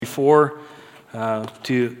2024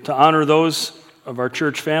 to honor those of our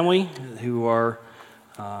church family who are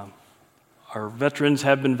our veterans,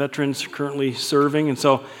 have been veterans, currently serving. And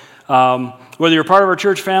so whether you're part of our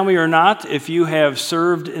church family or not, if you have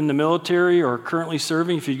served in the military or currently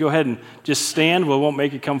serving, if you go ahead and just stand, we won't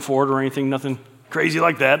make you come forward or anything, nothing crazy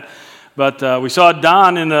like that. But we saw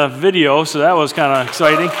Don in the video, so that was kind of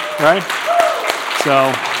exciting, right?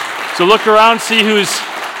 So look around, see who's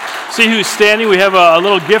standing. We have a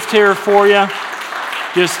little gift here for you.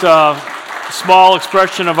 Just a small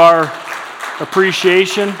expression of our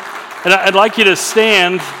appreciation. And I'd like you to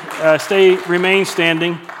stand, remain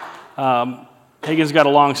standing. Hagen's got a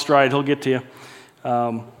long stride. He'll get to you.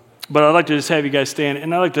 But I'd like to just have you guys stand.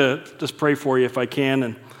 And I'd like to just pray for you if I can.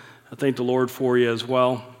 And I thank the Lord for you as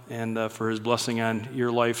well and for his blessing on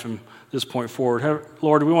your life from this point forward.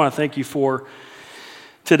 Lord, we want to thank you for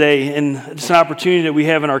today. And it's an opportunity that we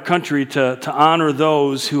have in our country to honor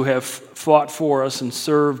those who have fought for us and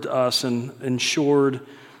served us and ensured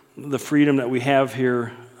the freedom that we have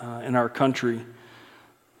here in our country.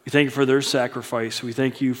 We thank you for their sacrifice. We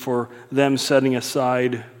thank you for them setting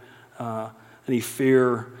aside any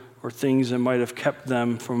fear or things that might have kept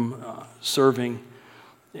them from serving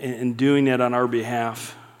and doing that on our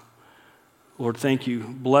behalf. Lord, thank you.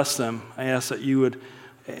 Bless them. I ask that you would,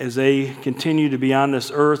 as they continue to be on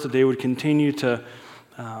this earth, that they would continue to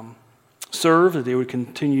serve, that they would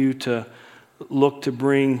continue to look to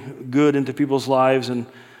bring good into people's lives, and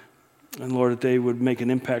Lord, that they would make an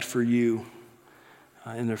impact for you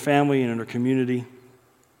in their family and in their community.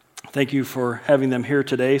 Thank you for having them here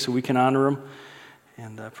today so we can honor them,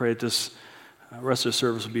 and I pray that this rest of the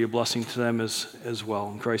service will be a blessing to them as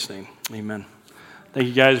well. In Christ's name, amen. Thank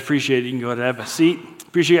you guys, appreciate it. You can go ahead and have a seat.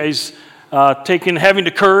 Appreciate you guys having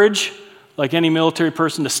the courage, like any military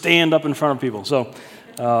person, to stand up in front of people. So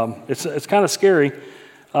it's kind of scary.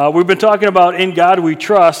 We've been talking about In God We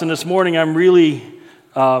Trust, and this morning I'm really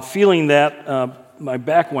feeling that. My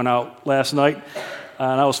back went out last night,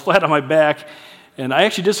 and I was flat on my back, and I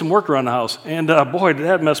actually did some work around the house, and boy, did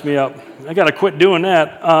that mess me up. I got to quit doing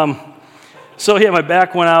that. So yeah, my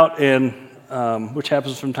back went out, and which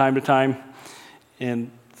happens from time to time,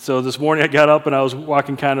 and so this morning I got up and I was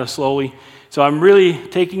walking kind of slowly. So I'm really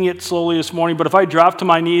taking it slowly this morning, but if I drop to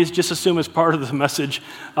my knees, just assume it's part of the message.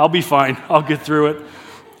 I'll be fine. I'll get through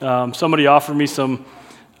it. Somebody offered me some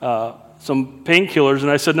painkillers,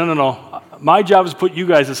 and I said, no. My job is to put you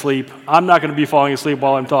guys to sleep. I'm not going to be falling asleep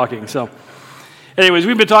while I'm talking. So anyways,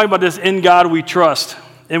 we've been talking about this In God We Trust,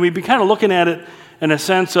 and we've been kind of looking at it in a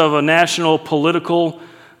sense of a national political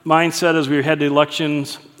mindset as we had the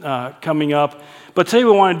elections coming up. But today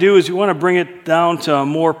what we want to do is we want to bring it down to a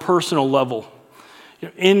more personal level.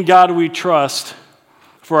 In God we trust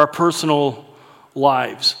for our personal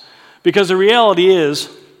lives. Because the reality is,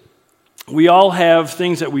 we all have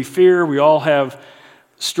things that we fear. We all have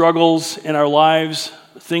struggles in our lives,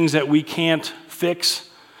 things that we can't fix,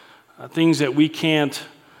 things that we can't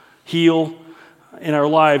heal in our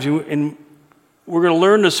lives. And we're going to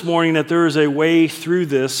learn this morning that there is a way through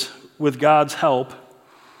this with God's help.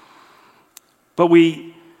 But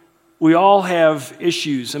we all have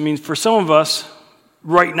issues. I mean, for some of us,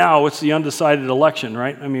 right now, it's the undecided election,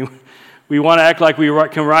 right? I mean, we want to act like we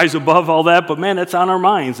can rise above all that, but man, it's on our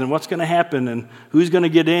minds, and what's going to happen, and who's going to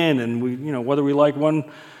get in, and whether we like one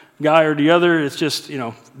guy or the other, it's just,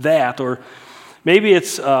 that. Or maybe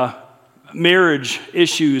it's marriage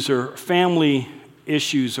issues or family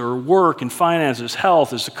issues or work and finances,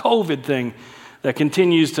 health. It's a COVID thing that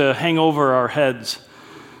continues to hang over our heads.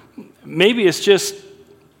 Maybe it's just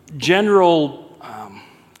general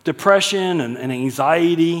depression and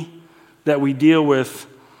anxiety that we deal with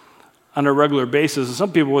on a regular basis. And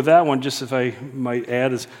some people with that one, just if I might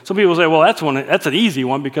add, is some people say, well, that's an easy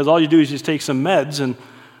one because all you do is just take some meds and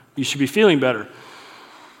you should be feeling better.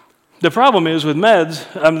 The problem is with meds,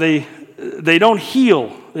 they don't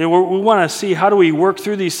heal. We want to see how do we work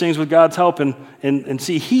through these things with God's help and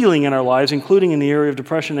see healing in our lives, including in the area of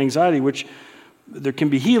depression and anxiety, which there can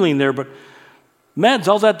be healing there, but meds,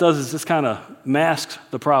 all that does is just kind of masks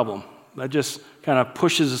the problem. That just kind of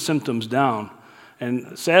pushes the symptoms down.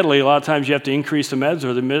 And sadly, a lot of times you have to increase the meds,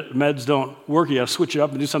 or the meds don't work. You got to switch it up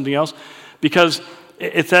and do something else, because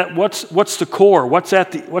it's that what's the core? What's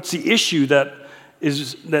the issue that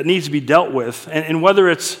needs to be dealt with? And whether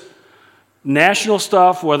it's national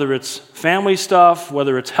stuff, whether it's family stuff,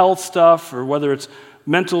 whether it's health stuff, or whether it's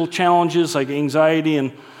mental challenges like anxiety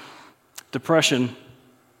and depression,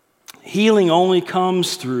 healing only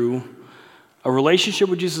comes through a relationship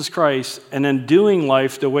with Jesus Christ and then doing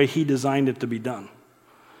life the way he designed it to be done.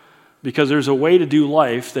 Because there's a way to do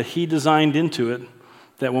life that he designed into it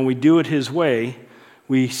that when we do it his way,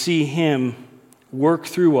 we see him work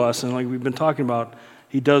through us. And like we've been talking about,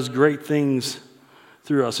 he does great things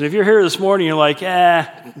through us. And if you're here this morning, you're like,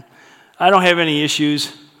 I don't have any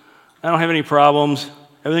issues. I don't have any problems.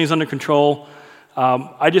 Everything's under control.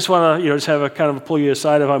 I just want to, just have a kind of pull you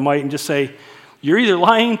aside if I might and just say, you're either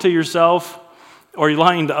lying to yourself or you're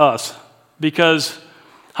lying to us. Because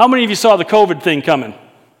how many of you saw the COVID thing coming?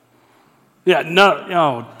 Yeah,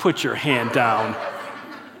 no, put your hand down.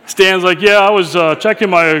 Stan's like, yeah, I was checking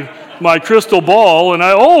my crystal ball, and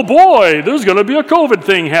oh boy, there's going to be a COVID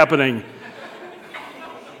thing happening.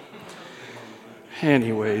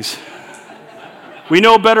 Anyways, we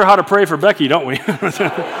know better how to pray for Becky, don't we?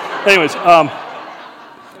 Anyways,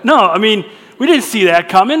 no, I mean, we didn't see that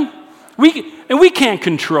coming. We can't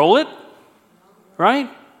control it, right?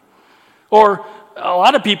 Or a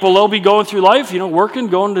lot of people, they'll be going through life, working,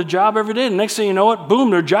 going to a job every day, and next thing you know it, boom,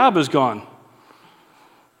 their job is gone.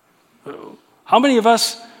 How many of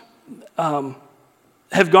us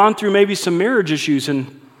have gone through maybe some marriage issues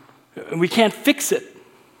and we can't fix it?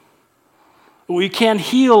 We can't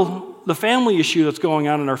heal the family issue that's going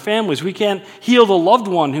on in our families. We can't heal the loved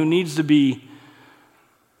one who needs to be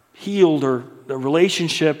healed or the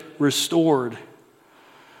relationship restored.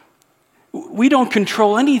 We don't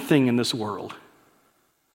control anything in this world.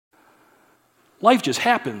 Life just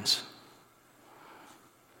happens.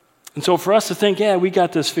 And so for us to think, we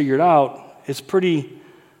got this figured out, it's pretty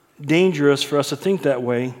dangerous for us to think that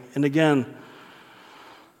way. And again,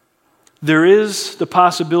 there is the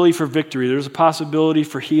possibility for victory. There's a possibility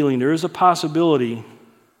for healing. There is a possibility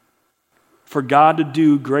for God to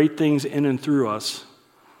do great things in and through us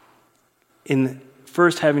in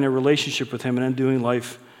first having a relationship with him and then doing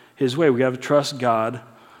life his way. We have to trust God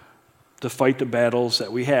to fight the battles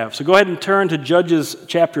that we have. So go ahead and turn to Judges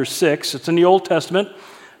chapter 6. It's in the Old Testament.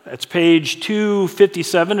 It's page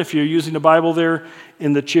 257 if you're using the Bible there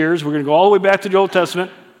in the chairs. We're going to go all the way back to the Old Testament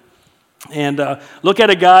and look at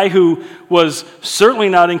a guy who was certainly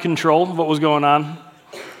not in control of what was going on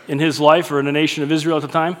in his life or in the nation of Israel at the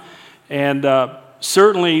time, and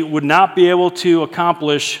certainly would not be able to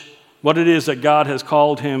accomplish what it is that God has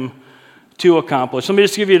called him to accomplish. Let me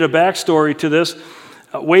just give you the backstory to this.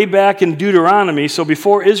 Way back in Deuteronomy, so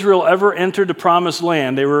before Israel ever entered the Promised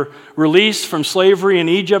Land, they were released from slavery in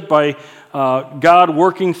Egypt by God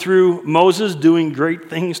working through Moses, doing great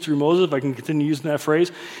things through Moses, if I can continue using that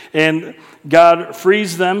phrase. And God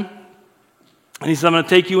frees them, and he says, I'm going to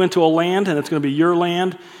take you into a land, and it's going to be your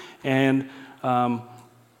land. And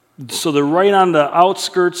so they're right on the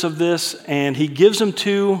outskirts of this, and he gives them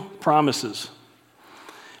two promises.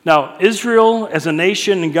 Now, Israel as a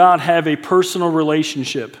nation and God have a personal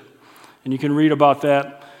relationship. And you can read about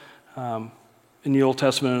that in the Old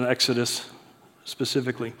Testament and Exodus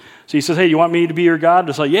specifically. So he says, hey, you want me to be your God?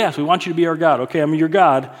 It's like, yes, we want you to be our God. Okay, I'm your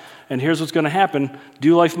God, and here's what's going to happen.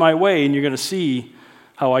 Do life my way, and you're going to see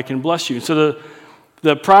how I can bless you. So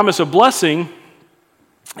the promise of blessing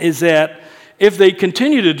is that if they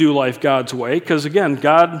continue to do life God's way, because again,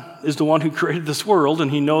 God is the one who created this world,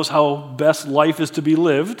 and he knows how best life is to be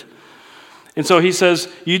lived. And so he says,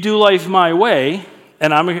 you do life my way,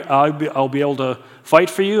 and I'll be able to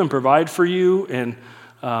fight for you and provide for you and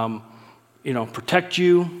protect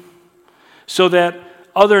you so that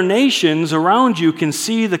other nations around you can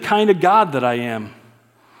see the kind of God that I am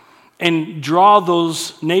and draw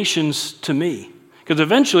those nations to me. Because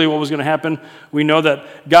eventually what was going to happen, we know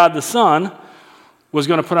that God the Son was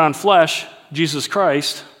going to put on flesh, Jesus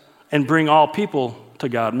Christ, and bring all people to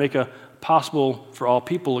God, make it possible for all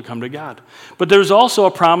people to come to God. But there's also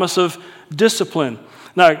a promise of discipline.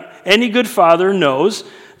 Now, any good father knows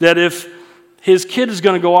that if his kid is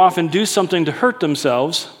going to go off and do something to hurt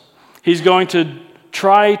themselves, he's going to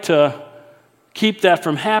try to keep that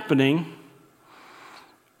from happening,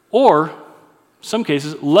 or, in some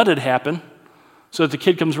cases, let it happen so that the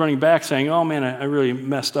kid comes running back saying, oh man, I really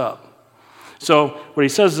messed up. So what he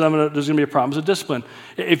says is there's going to be a promise of discipline.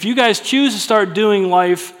 If you guys choose to start doing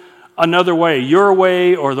life another way, your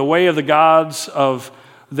way or the way of the gods of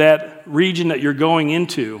that region that you're going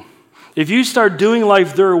into, if you start doing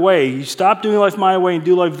life their way, you stop doing life my way and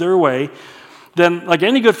do life their way, then like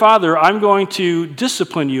any good father, I'm going to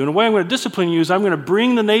discipline you. And the way I'm going to discipline you is I'm going to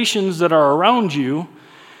bring the nations that are around you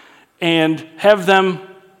and have them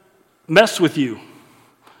mess with you,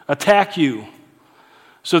 attack you,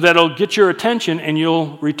 so that it'll get your attention and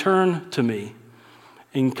you'll return to me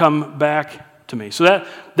and come back to me. So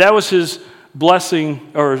that was his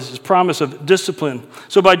blessing or his promise of discipline.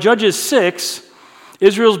 So by Judges 6,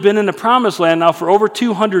 Israel's been in the Promised Land now for over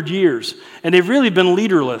 200 years, and they've really been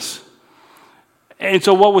leaderless. And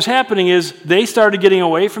so what was happening is they started getting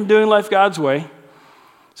away from doing life God's way.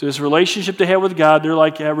 So this relationship they had with God, they're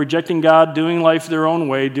like rejecting God, doing life their own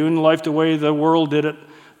way, doing life the way the world did it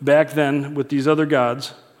back then with these other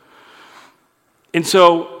gods. And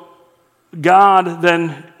so God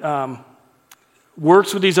then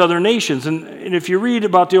works with these other nations. And if you read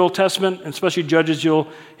about the Old Testament, and especially Judges, you'll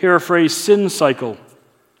hear a phrase, sin cycle.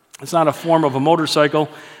 It's not a form of a motorcycle.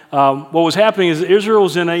 What was happening is Israel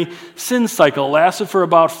was in a sin cycle. It lasted for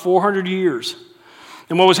about 400 years.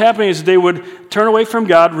 And what was happening is they would turn away from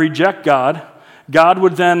God, reject God. God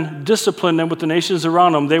would then discipline them with the nations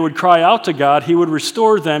around them. They would cry out to God. He would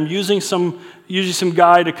restore them usually some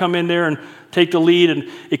guy to come in there and take the lead.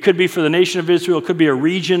 And it could be for the nation of Israel. It could be a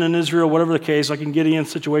region in Israel, whatever the case. Like in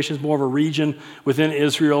Gideon's situation, it's more of a region within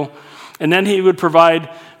Israel. And then he would provide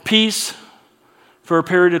peace for a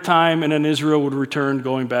period of time, and then Israel would return,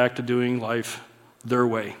 going back to doing life their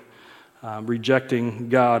way, rejecting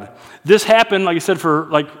God. This happened, like I said, for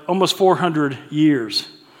like almost 400 years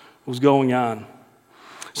was going on.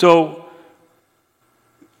 So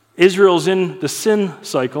Israel's in the sin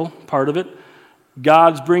cycle, part of it.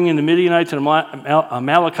 God's bringing the Midianites and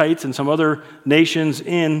Amalekites and some other nations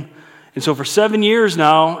in. And so for 7 years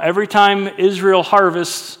now, every time Israel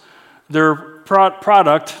harvests their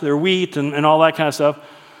product, their wheat and all that kind of stuff,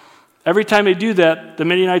 every time they do that, the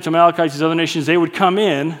Midianites, Amalekites, these other nations, they would come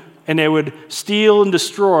in and they would steal and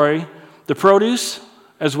destroy the produce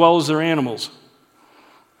as well as their animals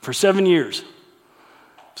for 7 years.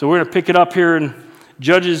 So we're going to pick it up here in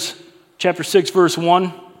Judges chapter 6, verse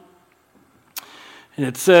 1. And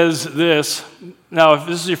it says this. Now, if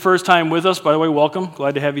this is your first time with us, by the way, welcome.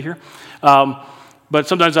 Glad to have you here. But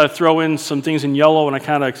sometimes I throw in some things in yellow and I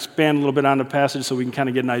kind of expand a little bit on the passage so we can kind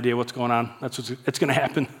of get an idea of what's going on. That's what's going to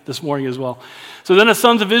happen this morning as well. So then the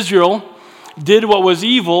sons of Israel did what was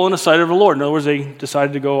evil in the sight of the Lord. In other words, they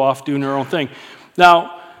decided to go off doing their own thing.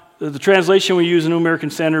 Now, the translation we use in the New American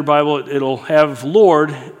Standard Bible, it'll have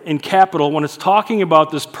Lord in capital when it's talking about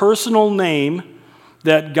this personal name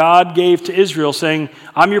that God gave to Israel, saying,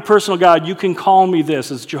 I'm your personal God, you can call me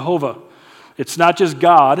this. It's Jehovah. It's not just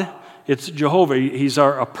God, it's Jehovah. He's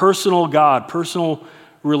a personal God, personal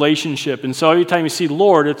relationship. And so every time you see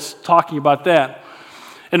Lord, it's talking about that.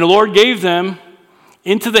 And the Lord gave them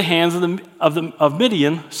into the hands of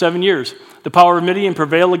Midian 7 years. The power of Midian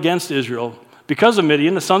prevailed against Israel. Because of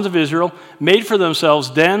Midian, the sons of Israel made for themselves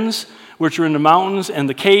dens, which were in the mountains and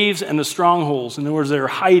the caves and the strongholds. In other words, they were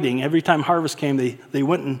hiding. Every time harvest came, they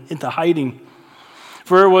went into hiding.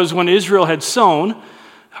 For it was when Israel had sown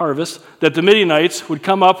harvest that the Midianites would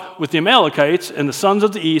come up with the Amalekites and the sons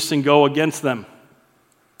of the east and go against them.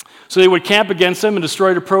 So they would camp against them and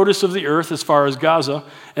destroy the produce of the earth as far as Gaza,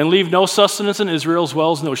 and leave no sustenance in Israel, as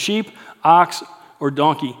well as no sheep, ox, or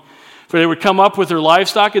donkey. For they would come up with their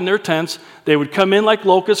livestock in their tents. They would come in like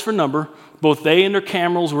locusts for number. Both they and their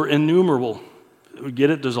camels were innumerable. We get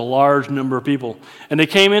it? There's a large number of people. And they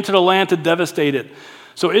came into the land to devastate it.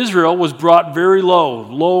 So Israel was brought very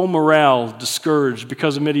low morale, discouraged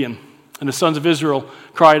because of Midian. And the sons of Israel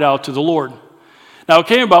cried out to the Lord. Now it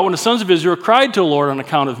came about when the sons of Israel cried to the Lord on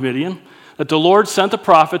account of Midian, that the Lord sent a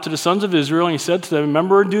prophet to the sons of Israel, and he said to them,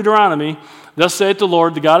 remember in Deuteronomy, thus saith the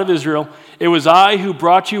Lord, the God of Israel, it was I who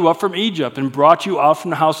brought you up from Egypt and brought you out from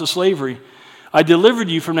the house of slavery. I delivered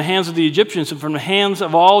you from the hands of the Egyptians and from the hands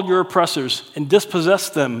of all your oppressors, and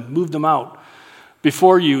dispossessed them, moved them out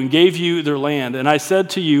before you, and gave you their land. And I said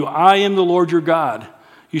to you, I am the Lord your God.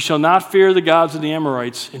 You shall not fear the gods of the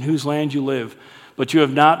Amorites, in whose land you live, but you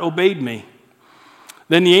have not obeyed me.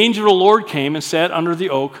 Then the angel of the Lord came and sat under the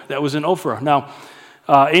oak that was in Ophrah. Now,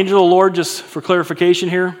 angel of the Lord, just for clarification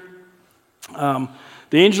here, the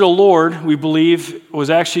angel of the Lord, we believe, was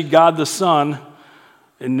actually God the Son,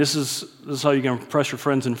 and this is how you can impress your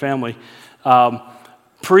friends and family,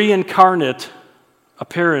 pre-incarnate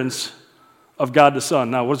appearance of God the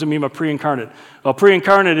Son. Now, what does it mean by pre-incarnate? Well,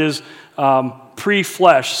 pre-incarnate is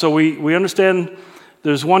pre-flesh. So we understand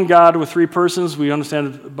there's one God with three persons. We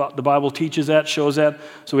understand the Bible teaches that, shows that.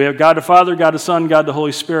 So we have God the Father, God the Son, God the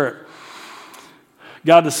Holy Spirit.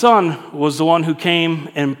 God the Son was the one who came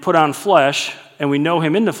and put on flesh, and we know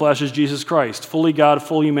him in the flesh as Jesus Christ, fully God,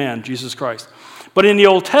 fully man, Jesus Christ. But in the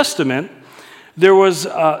Old Testament, there was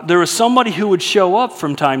somebody who would show up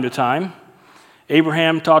from time to time.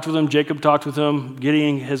 Abraham talked with him, Jacob talked with him,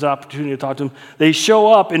 getting his opportunity to talk to him. They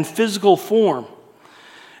show up in physical form.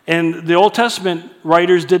 And the Old Testament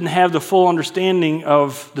writers didn't have the full understanding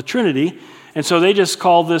of the Trinity, and so they just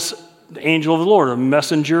call this the angel of the Lord, a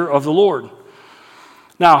messenger of the Lord.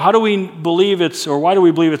 Now, how do we believe why do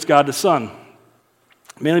we believe it's God the Son?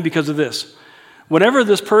 Mainly because of this. Whenever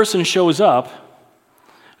this person shows up,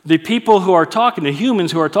 the people who are talking, the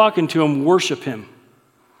humans who are talking to him, worship him.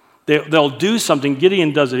 They'll do something.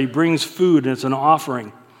 Gideon does it. He brings food, and it's an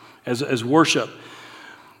offering as worship.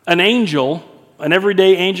 An angel, an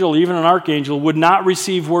everyday angel, even an archangel, would not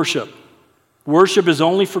receive worship. Worship is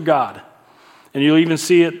only for God. And you'll even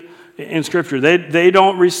see it in Scripture. They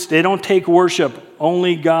don't take worship.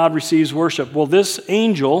 Only God receives worship. Well, this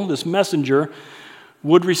angel, this messenger,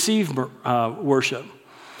 would receive worship.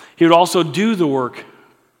 He would also do the work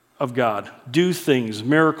of God, do things,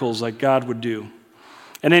 miracles like God would do.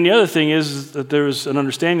 And then the other thing is that there's an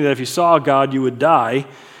understanding that if you saw God, you would die.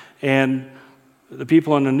 And the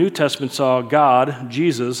people in the New Testament saw God,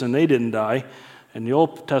 Jesus, and they didn't die. And the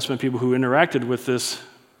Old Testament people who interacted with this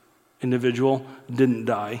individual didn't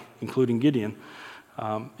die, including Gideon.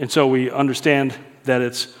 And so we understand that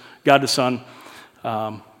it's God the Son,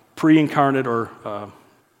 pre-incarnate or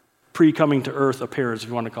pre-coming to earth appearance, if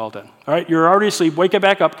you want to call it that. All right, you're already asleep. Wake it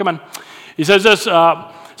back up. Come on. He says this,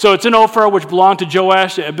 so it's in Ophrah, which belonged to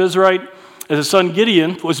Joash the Abiezrite, as his son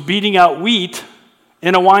Gideon was beating out wheat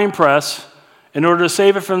in a wine press in order to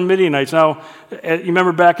save it from the Midianites. Now, you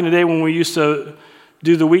remember back in the day when we used to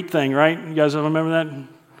do the wheat thing, right? You guys remember that?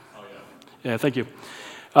 Oh, yeah. Yeah, thank you.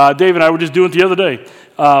 Dave and I were just doing it the other day.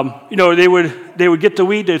 They would get the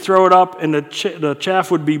wheat, they'd throw it up, and the chaff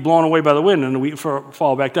would be blown away by the wind, and the wheat would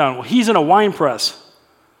fall back down. Well, he's in a wine press.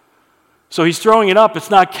 So he's throwing it up. It's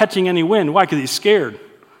not catching any wind. Why? Because he's scared.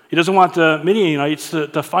 He doesn't want the Midianites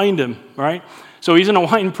to find him, right? So he's in a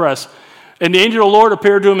wine press. And the angel of the Lord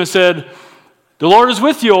appeared to him and said, "The Lord is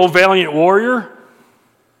with you, O valiant warrior."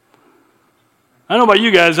 I don't know about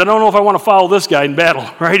you guys. I don't know if I want to follow this guy in battle,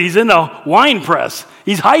 right? He's in a wine press.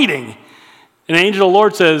 He's hiding. And the angel of the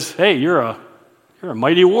Lord says, "Hey, you're a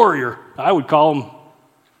mighty warrior." I would call him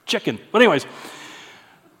chicken. But anyways,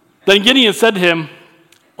 then Gideon said to him,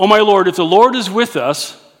 "O my Lord, if the Lord is with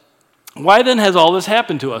us, why then has all this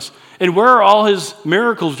happened to us? And where are all his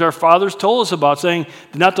miracles which our fathers told us about, saying,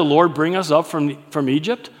 did not the Lord bring us up from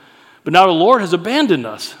Egypt? But now the Lord has abandoned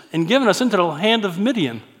us and given us into the hand of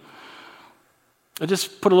Midian." I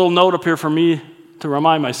just put a little note up here for me to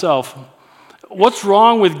remind myself. What's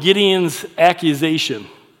wrong with Gideon's accusation?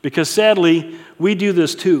 Because sadly, we do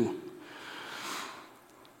this too.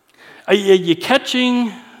 Are you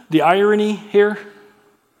catching the irony here?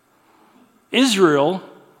 Israel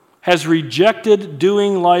has rejected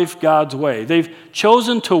doing life God's way. They've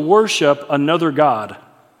chosen to worship another God,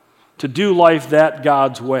 to do life that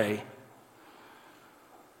God's way.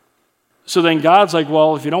 So then God's like,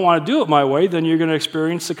 well, if you don't want to do it my way, then you're going to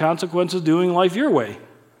experience the consequences of doing life your way.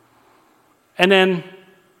 And then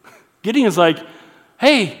Gideon's like,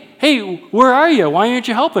 hey, where are you? Why aren't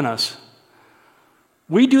you helping us?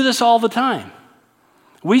 We do this all the time.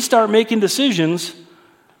 We start making decisions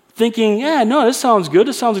thinking, this sounds good.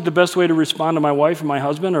 This sounds like the best way to respond to my wife and my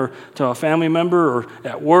husband or to a family member or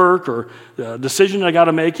at work or the decision I got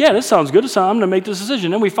to make. Yeah, this sounds good. I'm going to make this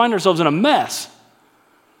decision. Then we find ourselves in a mess.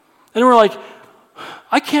 And we're like,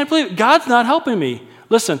 I can't believe it. God's not helping me.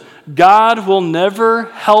 Listen, God will never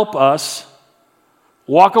help us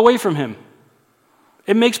walk away from him.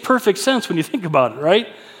 It makes perfect sense when you think about it, right?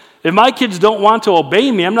 If my kids don't want to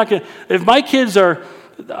obey me, I'm not going to, if my kids are,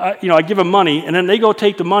 I give them money, and then they go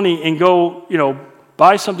take the money and go,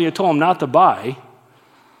 buy something I told them not to buy,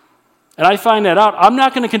 and I find that out, I'm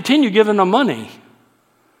not going to continue giving them money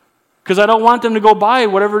because I don't want them to go buy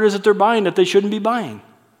whatever it is that they're buying that they shouldn't be buying,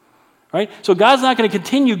 right? So God's not going to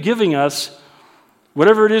continue giving us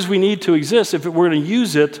whatever it is we need to exist if we're going to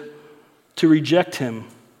use it to reject him.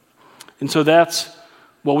 And so that's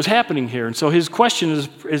what was happening here. And so his question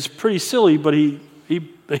is pretty silly, but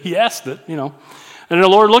he asked it, And the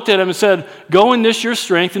Lord looked at him and said, "Go in this your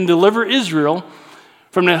strength and deliver Israel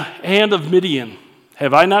from the hand of Midian.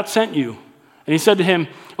 Have I not sent you?" And he said to him,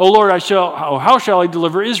 "O Lord, how shall I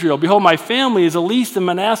deliver Israel? Behold, my family is the least in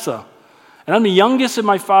Manasseh, and I'm the youngest in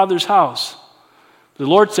my father's house." The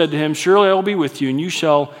Lord said to him, "Surely I will be with you, and you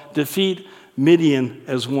shall defeat Midian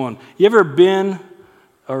as one." You ever been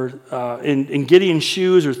in Gideon's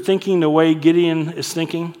shoes or thinking the way Gideon is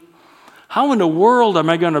thinking? How in the world am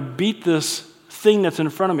I going to beat this thing that's in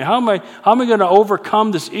front of me? How am I going to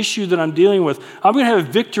overcome this issue that I'm dealing with? I'm going to have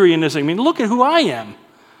victory in this thing. I mean, look at who I am.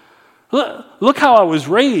 Look how I was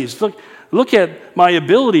raised. Look at my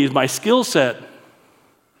abilities, my skill set.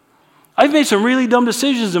 I've made some really dumb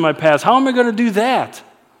decisions in my past. How am I going to do that?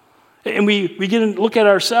 And we get to look at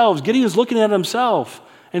ourselves. Gideon's looking at himself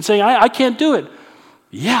and saying, I can't do it.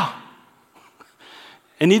 Yeah.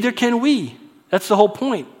 And neither can we. That's the whole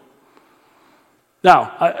point.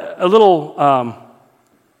 Now, a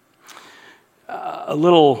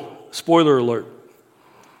little spoiler alert.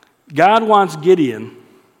 God wants Gideon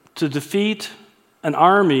to defeat an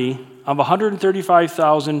army of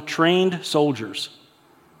 135,000 trained soldiers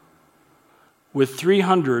with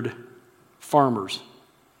 300 farmers.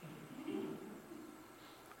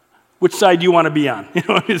 Which side do you want to be on? You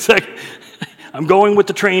know, it's like, I'm going with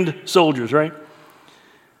the trained soldiers, right?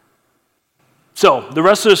 So, the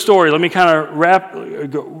rest of the story, let me kind of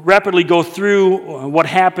rapidly go through what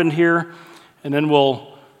happened here, and then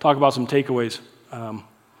we'll talk about some takeaways.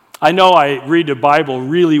 I know I read the Bible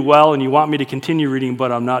really well, and you want me to continue reading,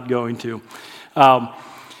 but I'm not going to.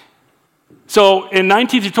 So in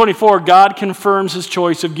 19 through 24, God confirms his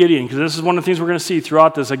choice of Gideon, because this is one of the things we're going to see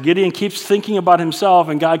throughout this. That Gideon keeps thinking about himself,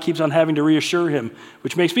 and God keeps on having to reassure him,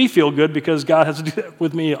 which makes me feel good because God has to do that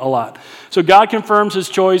with me a lot. So God confirms his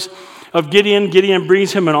choice of Gideon. Gideon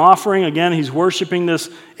brings him an offering. Again, he's worshiping this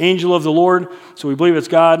angel of the Lord, so we believe it's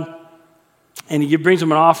God. And he brings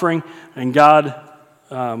him an offering, and God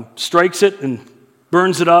strikes it and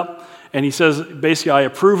burns it up. And he says, basically, I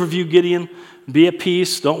approve of you, Gideon. Be at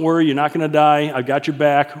peace. Don't worry. You're not going to die. I've got your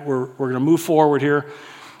back. We're going to move forward here.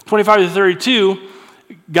 25 to 32,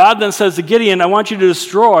 God then says to Gideon, I want you to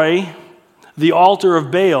destroy the altar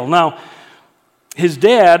of Baal. Now, his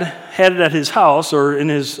dad had it at his house or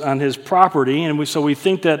on his property, and so we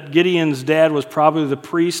think that Gideon's dad was probably the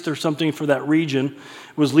priest or something for that region,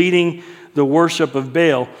 was leading the worship of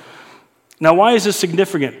Baal. Now, why is this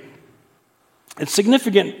significant? It's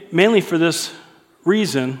significant mainly for this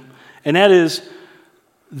reason, and that is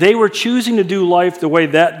they were choosing to do life the way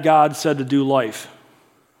that God said to do life.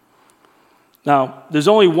 Now, there's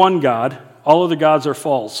only one God. All other gods are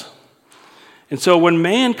false. And so when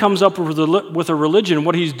man comes up with a religion,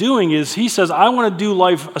 what he's doing is he says, I want to do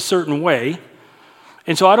life a certain way,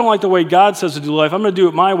 and so I don't like the way God says to do life. I'm going to do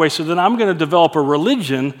it my way, so then I'm going to develop a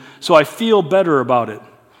religion so I feel better about it.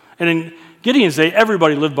 And in Gideon's day,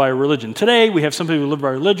 everybody lived by a religion. Today, we have some people who live by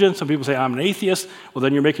religion. Some people say, I'm an atheist. Well,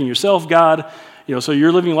 then you're making yourself God. So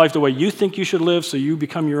you're living life the way you think you should live, so you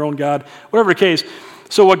become your own God. Whatever the case.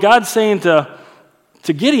 So what God's saying to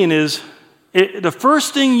Gideon is, the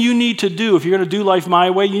first thing you need to do, if you're going to do life my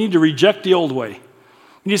way, you need to reject the old way. You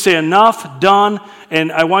need to say, enough, done,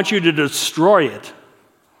 and I want you to destroy it.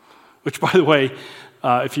 Which, by the way,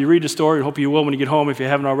 if you read the story, I hope you will when you get home if you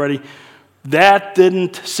haven't already, that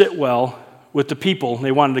didn't sit well with the people.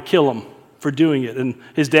 They wanted to kill him for doing it. And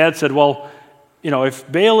his dad said, well,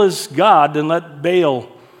 if Baal is God, then let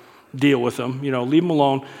Baal deal with him. Leave him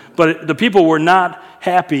alone. But the people were not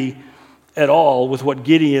happy at all with what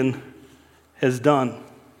Gideon has done.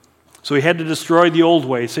 So he had to destroy the old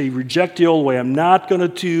way. So he reject the old way. I'm not going to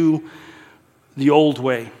do the old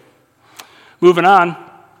way. Moving on,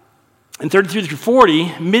 in 33 through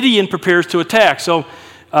 40, Midian prepares to attack. So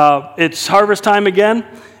it's harvest time again,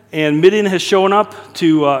 and Midian has shown up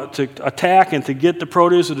to attack and to get the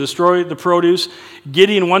produce, to destroy the produce.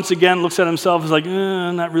 Gideon once again looks at himself and is like,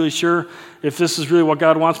 I'm not really sure if this is really what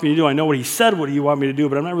God wants me to do. I know what he said, what he wants me to do,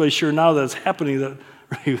 but I'm not really sure now that it's happening that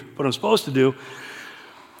what I'm supposed to do.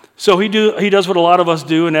 So he does what a lot of us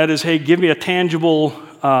do, and that is, hey, give me a tangible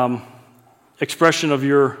expression of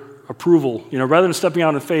your approval. Rather than stepping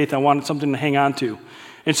out in faith, I wanted something to hang on to.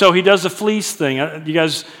 And so he does the fleece thing. You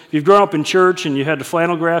guys, if you've grown up in church and you had the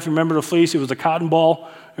flannel graph, you remember the fleece? It was a cotton ball,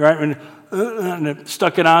 right? And it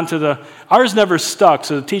stuck it onto ours never stuck,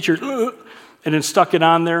 so the teacher, and then stuck it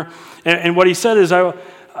on there. And what he said is,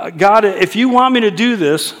 God, if you want me to do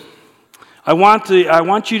this, I want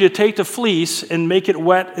you to take the fleece and make it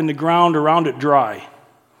wet and the ground around it dry.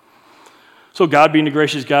 So God, being the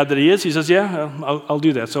gracious God that he is, he says, yeah, I'll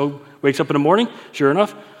do that. So wakes up in the morning, sure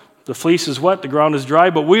enough, the fleece is wet, the ground is dry,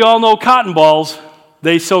 but we all know cotton balls,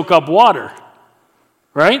 they soak up water,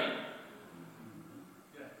 right?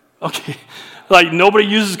 Okay, like nobody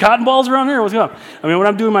uses cotton balls around here? What's going on? When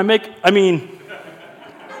I'm doing my when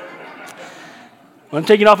I'm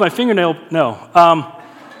taking off my fingernail, no.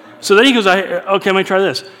 So then he goes, okay, I'm going to try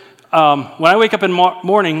this. When I wake up in the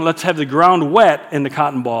morning, let's have the ground wet and the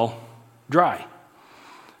cotton ball dry.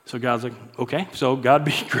 So God's like, okay. So God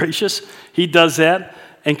be gracious. He does that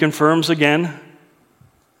and confirms again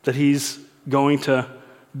that he's going to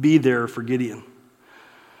be there for Gideon.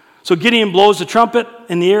 So Gideon blows the trumpet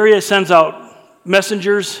in the area, sends out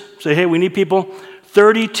messengers, say, hey, we need people.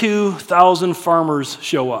 32,000 farmers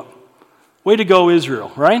show up. Way to go,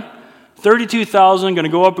 Israel, right? 32,000 going to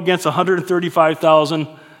go up against 135,000,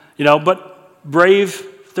 but brave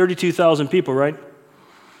 32,000 people, right?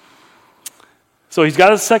 So he's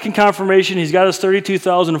got his second confirmation. He's got his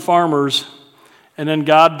 32,000 farmers, and then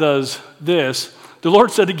God does this. The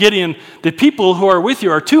Lord said to Gideon, the people who are with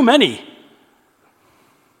you are too many.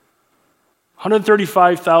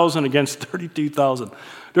 135,000 against 32,000.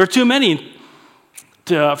 There are too many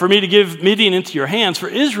for me to give Midian into your hands, for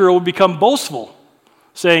Israel would become boastful,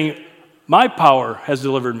 saying, my power has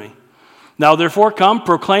delivered me. Now therefore come,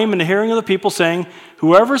 proclaim in the hearing of the people, saying,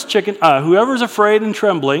 whoever is afraid and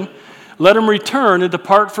trembling, let him return and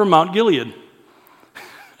depart from Mount Gilead.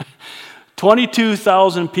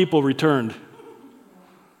 22,000 people returned.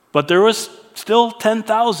 But there was still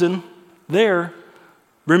 10,000 there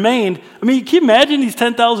remained. I mean, can you imagine these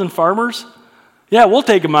 10,000 farmers? Yeah, we'll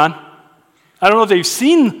take them on. I don't know if they've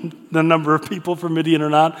seen the number of people from Midian or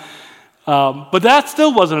not, but that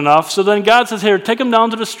still wasn't enough. So then God says, here, take them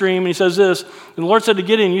down to the stream, and he says this, and the Lord said to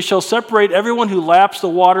Gideon, you shall separate everyone who laps the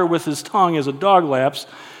water with his tongue as a dog laps,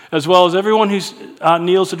 as well as everyone who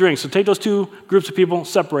kneels to drink. So take those two groups of people,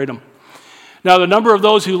 separate them. Now the number of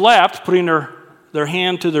those who lapped, putting their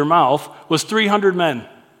hand to their mouth, was 300 men.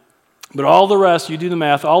 But all the rest, you do the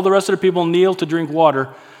math, all the rest of the people kneel to drink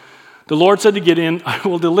water. The Lord said to Gideon, I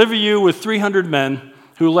will deliver you with 300 men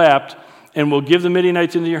who lapped, and will give the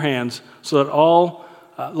Midianites into your hands, so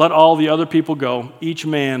that let all the other people go, each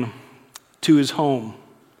man to his home.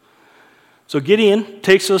 So Gideon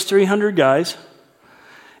takes those 300 guys,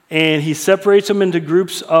 and he separates them into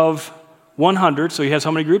groups of 100. So he has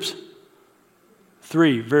how many groups?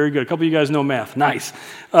 3. Very good. A couple of you guys know math. Nice.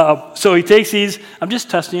 So he takes these. I'm just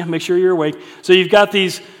testing you. Make sure you're awake. So you've got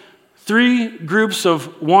these 3 groups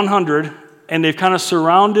of 100, and they've kind of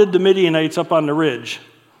surrounded the Midianites up on the ridge.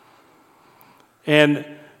 And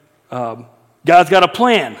God's got a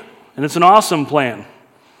plan, and it's an awesome plan.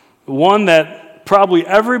 One that probably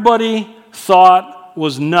everybody thought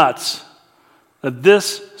was nuts, that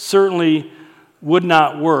this certainly would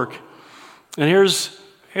not work. And here's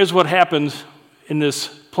what happened in this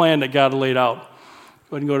plan that God laid out.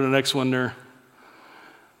 Go ahead and go to the next one there.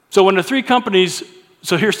 So when the 3 companies,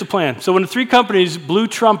 so here's the plan. So when the 3 companies blew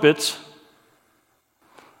trumpets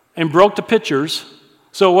and broke the pitchers,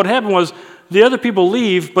 so what happened was the other people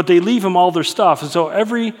leave, but they leave them all their stuff. And so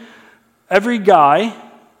every guy,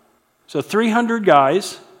 so 300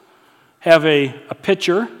 guys, have a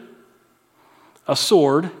pitcher, a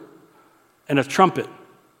sword, and a trumpet.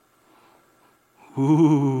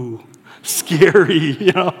 Ooh, scary,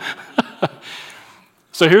 you know.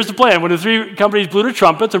 So here's the plan. When the 3 companies blew the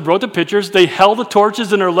trumpets and broke the pitchers, they held the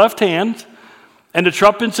torches in their left hand and the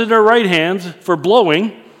trumpets in their right hands for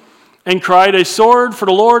blowing, and cried, a sword for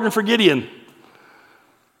the Lord and for Gideon.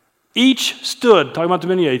 Each stood, talking about the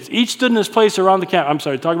Midianites, each stood in his place around the camp. I'm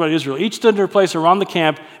sorry, talking about Israel. Each stood in their place around the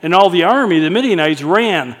camp, and all the army, the Midianites,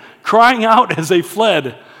 ran, crying out as they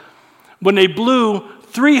fled. When they blew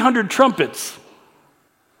 300 trumpets,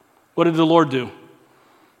 what did the Lord do?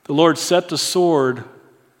 The Lord set the sword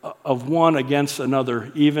of one against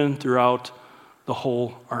another, even throughout the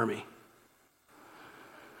whole army.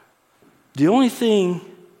 The only thing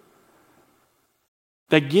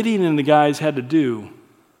that Gideon and the guys had to do,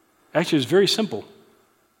 actually, it was very simple.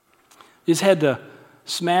 They just had to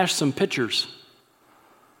smash some pitchers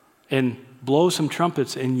and blow some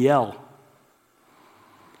trumpets and yell.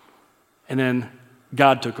 And then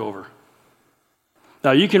God took over.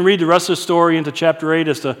 Now, you can read the rest of the story into chapter 8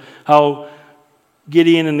 as to how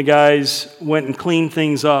Gideon and the guys went and cleaned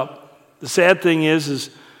things up. The sad thing is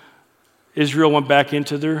Israel went back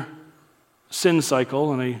into their sin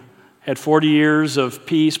cycle, and they had 40 years of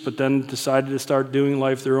peace, but then decided to start doing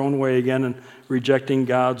life their own way again and rejecting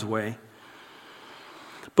God's way.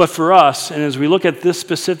 But for us, and as we look at this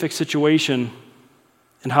specific situation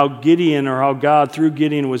and how Gideon, or how God through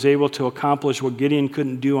Gideon was able to accomplish what Gideon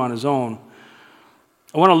couldn't do on his own,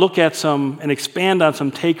 I want to look at some and expand on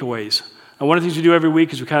some takeaways. And one of the things we do every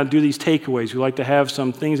week is we kind of do these takeaways. We like to have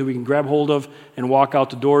some things that we can grab hold of and walk out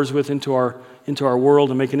the doors with into our world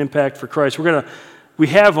and make an impact for Christ. We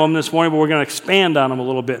have them this morning, but we're going to expand on them a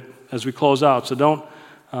little bit as we close out. So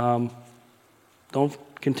don't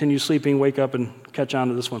continue sleeping. Wake up and catch on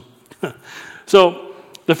to this one. So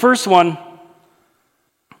the first one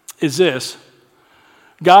is this.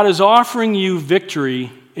 God is offering you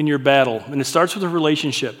victory in your battle, and it starts with a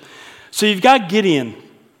relationship. So you've got Gideon.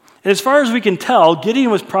 And as far as we can tell, Gideon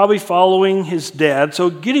was probably following his dad, so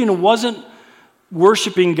Gideon wasn't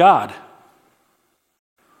worshiping God.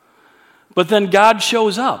 But then God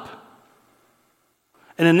shows up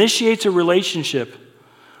and initiates a relationship,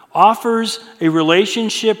 offers a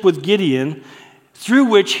relationship with Gideon through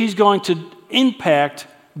which he's going to impact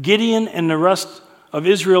Gideon and the rest of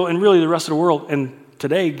Israel and really the rest of the world, and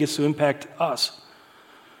today gets to impact us.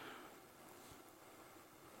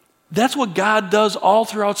 That's what God does all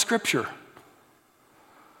throughout Scripture.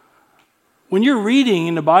 When you're reading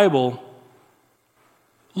in the Bible,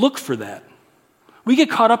 look for that. We get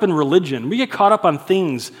caught up in religion. We get caught up on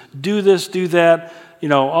things. Do this, do that,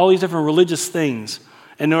 all these different religious things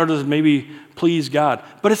in order to maybe please God.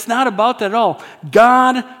 But it's not about that at all.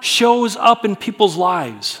 God shows up in people's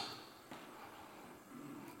lives.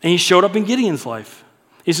 And he showed up in Gideon's life.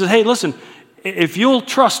 He says, hey, listen, if you'll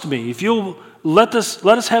trust me, if you'll let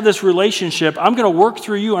us have this relationship, I'm going to work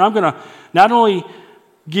through you, and I'm going to not only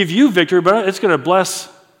give you victory, but it's going to bless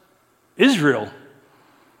Israel.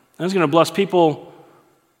 And it's going to bless people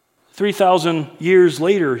 3,000 years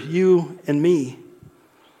later, you and me.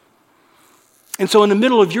 And so in the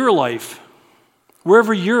middle of your life,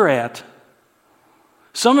 wherever you're at,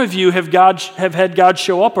 some of you have had God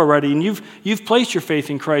show up already, and you've placed your faith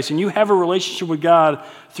in Christ, and you have a relationship with God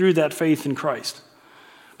through that faith in Christ.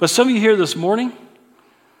 But some of you here this morning,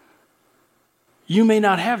 you may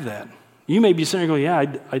not have that. You may be sitting there going, yeah,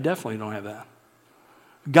 I definitely don't have that.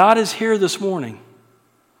 God is here this morning.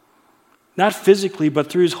 Not physically, but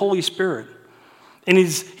through his Holy Spirit. And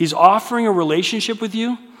he's offering a relationship with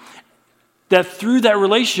you that through that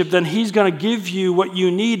relationship, then he's going to give you what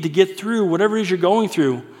you need to get through whatever it is you're going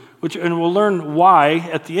through. And we'll learn why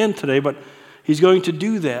at the end today, but he's going to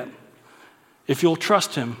do that if you'll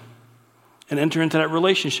trust him and enter into that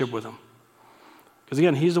relationship with him. Because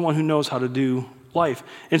again, he's the one who knows how to do life.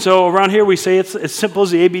 And so around here we say it's as simple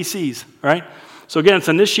as the ABCs, right? So again, it's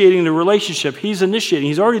initiating the relationship. He's initiating.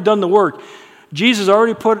 He's already done the work. Jesus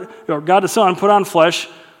already God the Son put on flesh,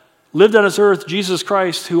 lived on this earth, Jesus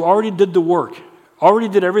Christ, who already did the work, already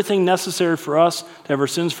did everything necessary for us to have our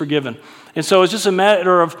sins forgiven. And so it's just a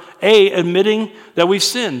matter of, admitting that we've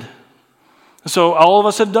sinned. So all of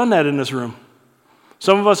us have done that in this room.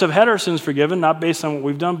 Some of us have had our sins forgiven, not based on what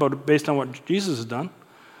we've done, but based on what Jesus has done.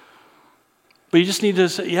 But you just need to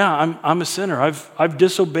say, yeah, I'm a sinner. I've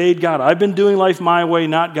disobeyed God. I've been doing life my way,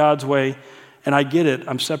 not God's way, and I get it.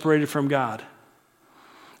 I'm separated from God.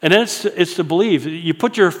 And then it's to believe. You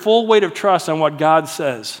put your full weight of trust on what God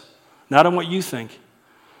says, not on what you think.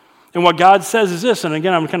 And what God says is this, and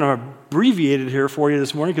again, I'm kind of abbreviated here for you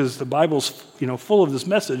this morning because the Bible's full of this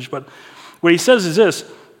message, but what he says is this: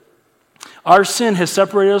 our sin has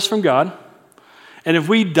separated us from God, and if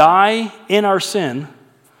we die in our sin,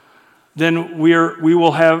 then we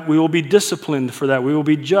will be disciplined for that. We will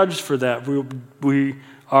be judged for that. We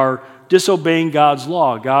are disobeying God's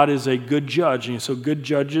law. God is a good judge, and so good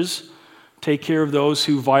judges take care of those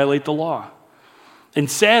who violate the law. And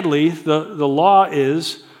sadly, the law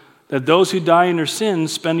is that those who die in their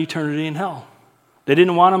sins spend eternity in hell. They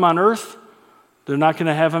didn't want them on earth. They're not going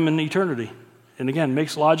to have them in eternity. And again,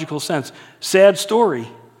 makes logical sense. Sad story.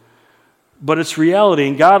 But it's reality,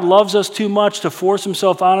 and God loves us too much to force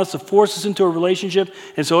himself on us, to force us into a relationship,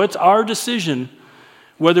 and so it's our decision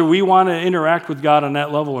whether we want to interact with God on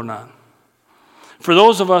that level or not. For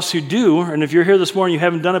those of us who do, and if you're here this morning, you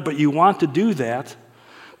haven't done it, but you want to do that,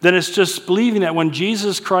 then it's just believing that when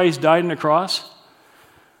Jesus Christ died on the cross,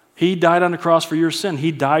 he died on the cross for your sin.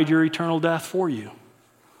 He died your eternal death for you.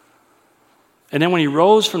 And then when he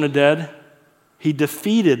rose from the dead, he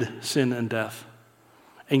defeated sin and death,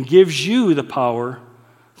 and gives you the power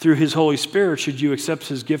through his Holy Spirit, should you accept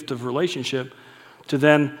his gift of relationship, to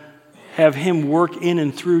then have him work in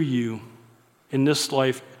and through you in this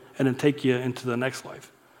life and then take you into the next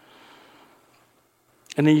life.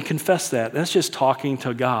 And then you confess that. That's just talking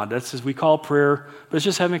to God. That's as we call prayer, but it's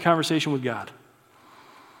just having a conversation with God.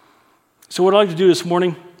 So what I'd like to do this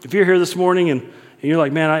morning, if you're here this morning and you're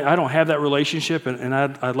like, man, I don't have that relationship, and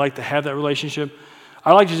I'd like to have that relationship,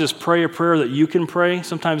 I like to just pray a prayer that you can pray.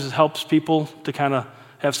 Sometimes it helps people to kind of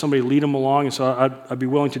have somebody lead them along, and so I'd be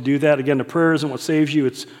willing to do that. Again, the prayer isn't what saves you,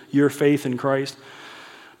 it's your faith in Christ.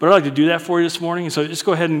 But I'd like to do that for you this morning, and so just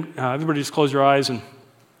go ahead and everybody just close your eyes and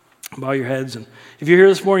bow your heads. And if you're here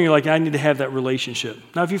this morning, you're like, I need to have that relationship.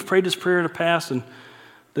 Now, if you've prayed this prayer in the past,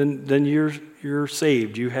 then you're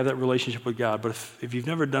saved. You have that relationship with God. But if you've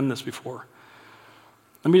never done this before,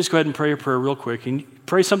 let me just go ahead and pray a prayer real quick. And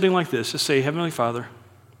pray something like this. Just say, Heavenly Father,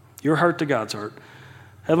 your heart to God's heart.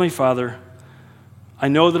 Heavenly Father, I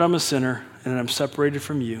know that I'm a sinner and I'm separated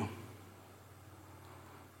from you.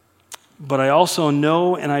 But I also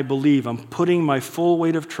know and I believe I'm putting my full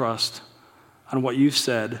weight of trust on what you've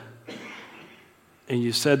said. And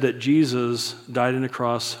you said that Jesus died on the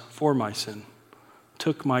cross for my sin,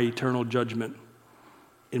 took my eternal judgment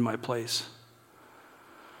in my place.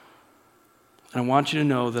 And I want you to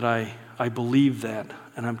know that I believe that,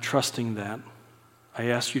 and I'm trusting that. I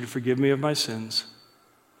ask you to forgive me of my sins.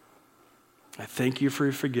 I thank you for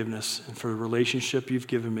your forgiveness and for the relationship you've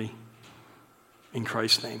given me. In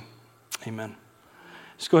Christ's name, amen.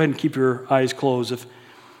 Just go ahead and keep your eyes closed. If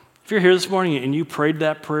you're here this morning and you prayed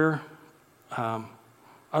that prayer,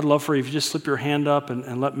 I'd love for you if you just slip your hand up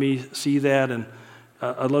and let me see that. And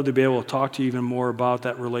I'd love to be able to talk to you even more about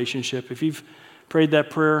that relationship. If you've prayed that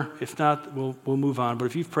prayer, if not, we'll move on. But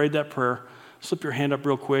if you've prayed that prayer, slip your hand up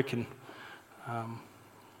real quick. And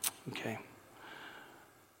okay.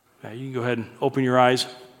 Yeah, you can go ahead and open your eyes.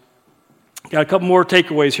 Got a couple more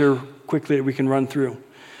takeaways here quickly that we can run through.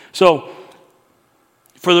 So,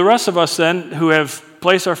 for the rest of us then who have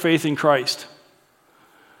placed our faith in Christ,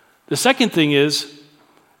 the second thing is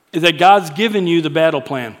that God's given you the battle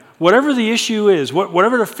plan. Whatever the issue is,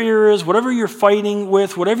 whatever the fear is, whatever you're fighting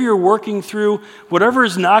with, whatever you're working through, whatever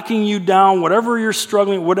is knocking you down, whatever you're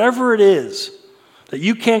struggling, whatever it is that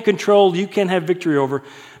you can't control, you can't have victory over,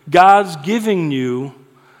 God's giving you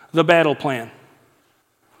the battle plan.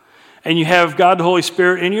 And you have God the Holy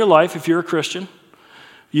Spirit in your life if you're a Christian.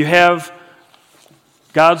 You have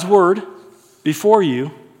God's Word before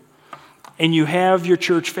you, and you have your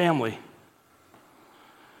church family.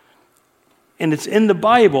 And it's in the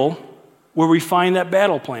Bible where we find that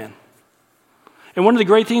battle plan. And one of the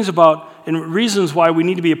great things about, and reasons why we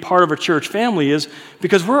need to be a part of a church family is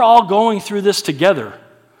because we're all going through this together.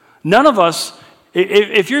 None of us,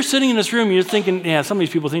 if you're sitting in this room and you're thinking, yeah, some of these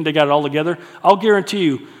people think they got it all together, I'll guarantee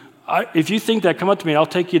you, if you think that, come up to me, I'll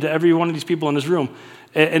take you to every one of these people in this room,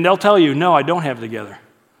 and they'll tell you, no, I don't have it together.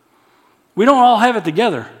 We don't all have it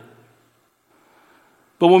together.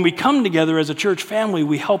 But when we come together as a church family,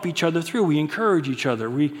 we help each other through. We encourage each other.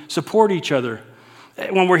 We support each other.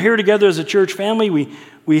 When we're here together as a church family,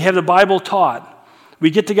 we have the Bible taught. We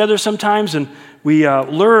get together sometimes and we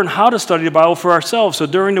learn how to study the Bible for ourselves. So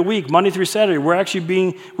during the week, Monday through Saturday,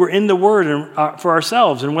 we're in the Word and, for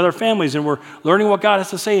ourselves and with our families, and we're learning what God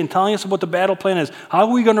has to say and telling us what the battle plan is. How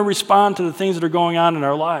are we going to respond to the things that are going on in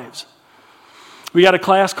our lives? We got a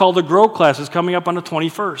class called the Grow Class. It's coming up on the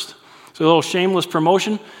 21st. So a little shameless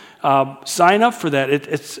promotion. Sign up for that.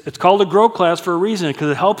 It's called a Grow Class for a reason, because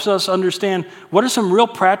it helps us understand what are some real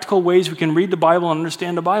practical ways we can read the Bible and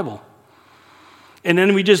understand the Bible. And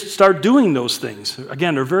then we just start doing those things.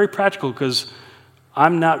 Again, they're very practical because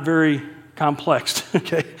I'm not very complex.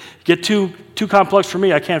 Okay, get too complex for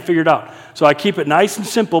me, I can't figure it out. So I keep it nice and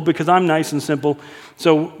simple because I'm nice and simple.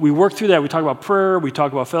 So we work through that. We talk about prayer. We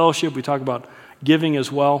talk about fellowship. We talk about giving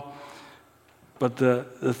as well. But the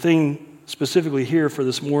thing specifically here for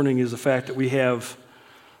this morning is the fact that we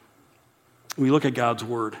look at God's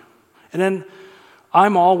Word. And then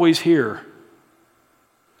I'm always here.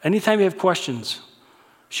 Anytime you have questions,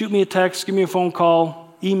 shoot me a text, give me a phone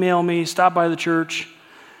call, email me, stop by the church.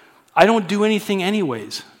 I don't do anything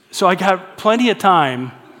anyways. So I got plenty of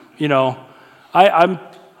time, you know.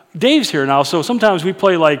 Dave's here now, so sometimes we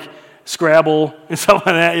play like Scrabble and stuff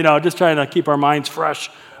like that, you know, just trying to keep our minds fresh.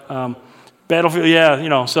 Battlefield, yeah, you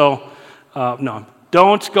know, so no.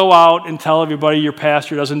 Don't go out and tell everybody your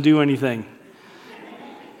pastor doesn't do anything.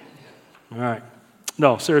 All right.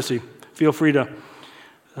 No, seriously, feel free to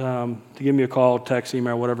give me a call, text,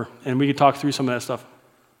 email, whatever, and we can talk through some of that stuff.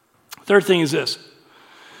 Third thing is this.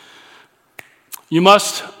 You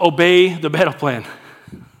must obey the battle plan.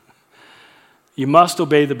 You must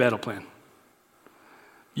obey the battle plan.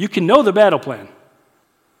 You can know the battle plan.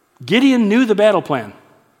 Gideon knew the battle plan,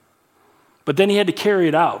 but then he had to carry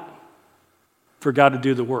it out for God to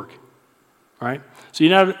do the work, right? So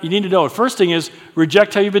you need to know. The first thing is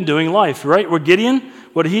reject how you've been doing life, right? With Gideon,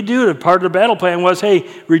 what did he do? Part of the battle plan was, hey,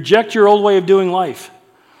 reject your old way of doing life.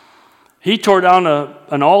 He tore down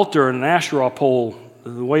an altar and an Asherah pole,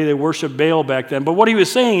 the way they worshiped Baal back then. But what he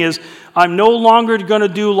was saying is, I'm no longer going to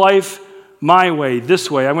do life my way, this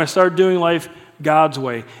way. I'm going to start doing life God's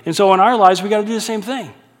way. And so in our lives, we got to do the same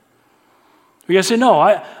thing. We got to say, no,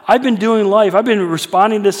 I've been doing life. I've been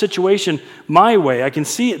responding to this situation my way. I can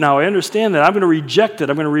see it now. I understand that. I'm going to reject it.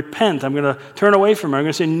 I'm going to repent. I'm going to turn away from it. I'm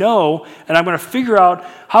going to say no, and I'm going to figure out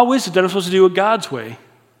how is it that I'm supposed to do it God's way.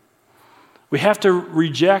 We have to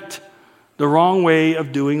reject the wrong way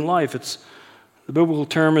of doing life. The biblical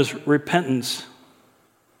term is repentance.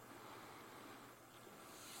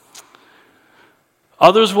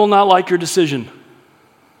 Others will not like your decision.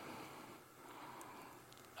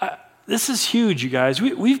 This is huge, you guys.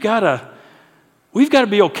 We've got to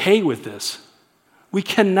be okay with this. We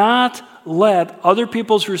cannot let other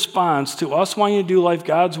people's response to us wanting to do life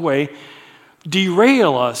God's way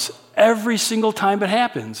derail us every single time it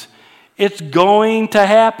happens. It's going to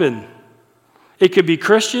happen. It could be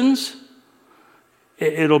Christians.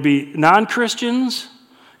 It'll be non-Christians.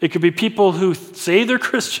 It could be people who say they're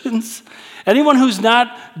Christians. Anyone who's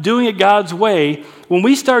not doing it God's way, when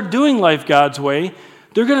we start doing life God's way,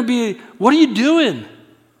 they're going to be, what are you doing?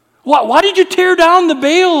 Why did you tear down the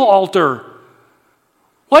Baal altar?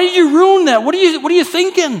 Why did you ruin that? What are you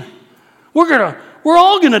thinking? We're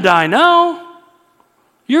all gonna die now.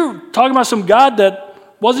 You're talking about some God that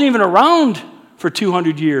wasn't even around for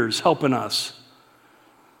 200 years helping us.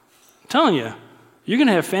 I'm telling you, you're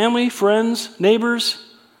gonna have family, friends, neighbors.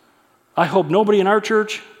 I hope nobody in our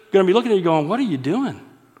church gonna be looking at you going, what are you doing?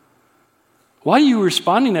 Why are you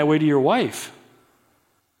responding that way to your wife?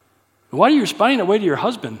 Why are you responding that way to your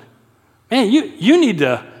husband? Man, you need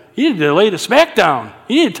to lay the smack down.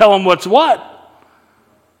 You need to tell them what's what.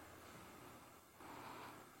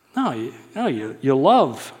 No, you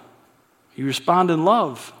love. You respond in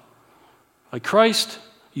love. Like Christ,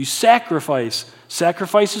 you sacrifice.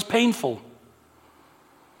 Sacrifice is painful.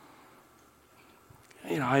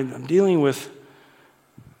 I'm dealing with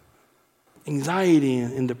anxiety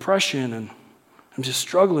and depression, and I'm just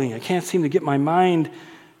struggling. I can't seem to get my mind,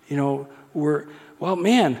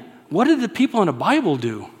 what did the people in the Bible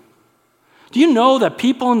do? Do you know that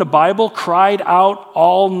people in the Bible cried out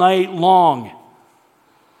all night long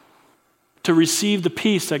to receive the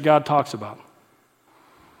peace that God talks about?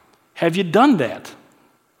 Have you done that?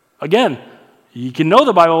 Again, you can know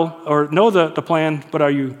the Bible or know the plan, but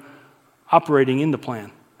are you operating in the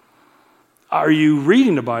plan? Are you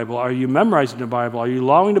reading the Bible? Are you memorizing the Bible? Are you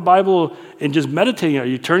allowing the Bible and just meditating? Are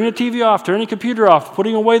you turning the TV off, turning the computer off,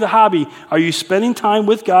 putting away the hobby? Are you spending time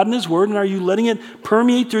with God and His Word, and are you letting it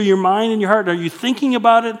permeate through your mind and your heart? Are you thinking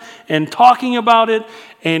about it and talking about it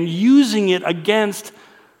and using it against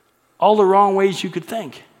all the wrong ways you could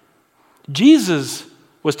think? Jesus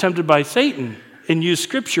was tempted by Satan and used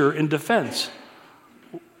Scripture in defense.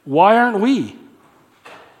 Why aren't we?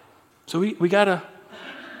 So we got to...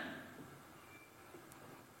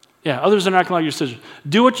 Yeah, others are not going to like your decision.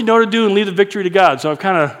 Do what you know to do and leave the victory to God. So I've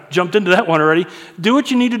kind of jumped into that one already. Do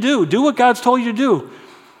what you need to do. Do what God's told you to do.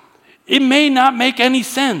 It may not make any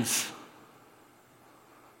sense.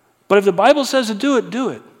 But if the Bible says to do it, do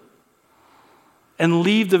it. And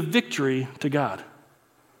leave the victory to God.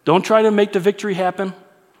 Don't try to make the victory happen.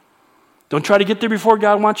 Don't try to get there before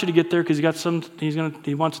God wants you to get there, because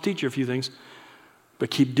He wants to teach you a few things.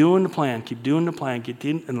 But keep doing the plan. Keep doing the plan.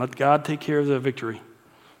 And let God take care of the victory.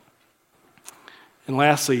 And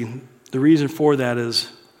lastly, the reason for that is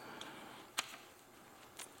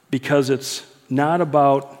because it's not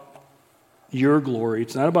about your glory.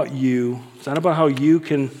 It's not about you. It's not about how you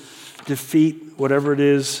can defeat whatever it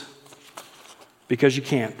is, because you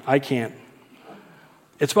can't. I can't.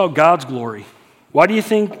 It's about God's glory. Why do you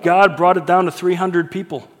think God brought it down to 300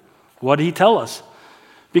 people? What did He tell us?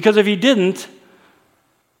 Because if He didn't,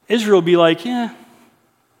 Israel would be like,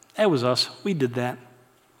 that was us. We did that.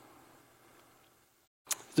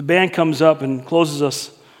 The band comes up and closes us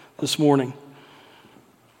this morning.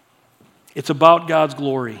 It's about God's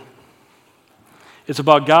glory. It's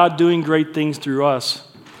about God doing great things through us.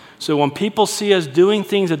 So when people see us doing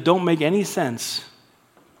things that don't make any sense,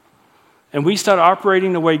 and we start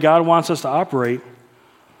operating the way God wants us to operate,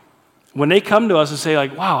 when they come to us and say,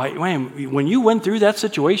 like, wow, when you went through that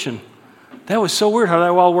situation, that was so weird how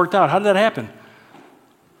that all worked out. How did that happen?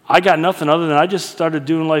 I got nothing other than I just started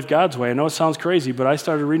doing life God's way. I know it sounds crazy, but I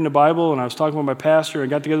started reading the Bible, and I was talking with my pastor, and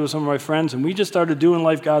got together with some of my friends, and we just started doing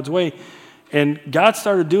life God's way. And God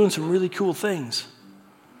started doing some really cool things.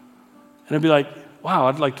 And I'd be like,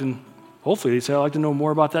 wow, hopefully they'd say, I'd like to know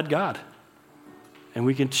more about that God. And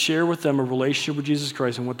we can share with them a relationship with Jesus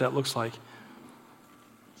Christ and what that looks like.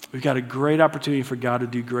 We've got a great opportunity for God to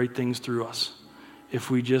do great things through us if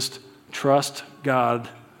we just trust God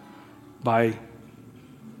by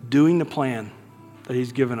doing the plan that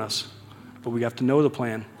He's given us. But we have to know the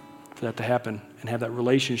plan for that to happen and have that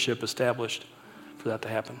relationship established for that to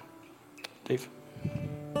happen. Dave?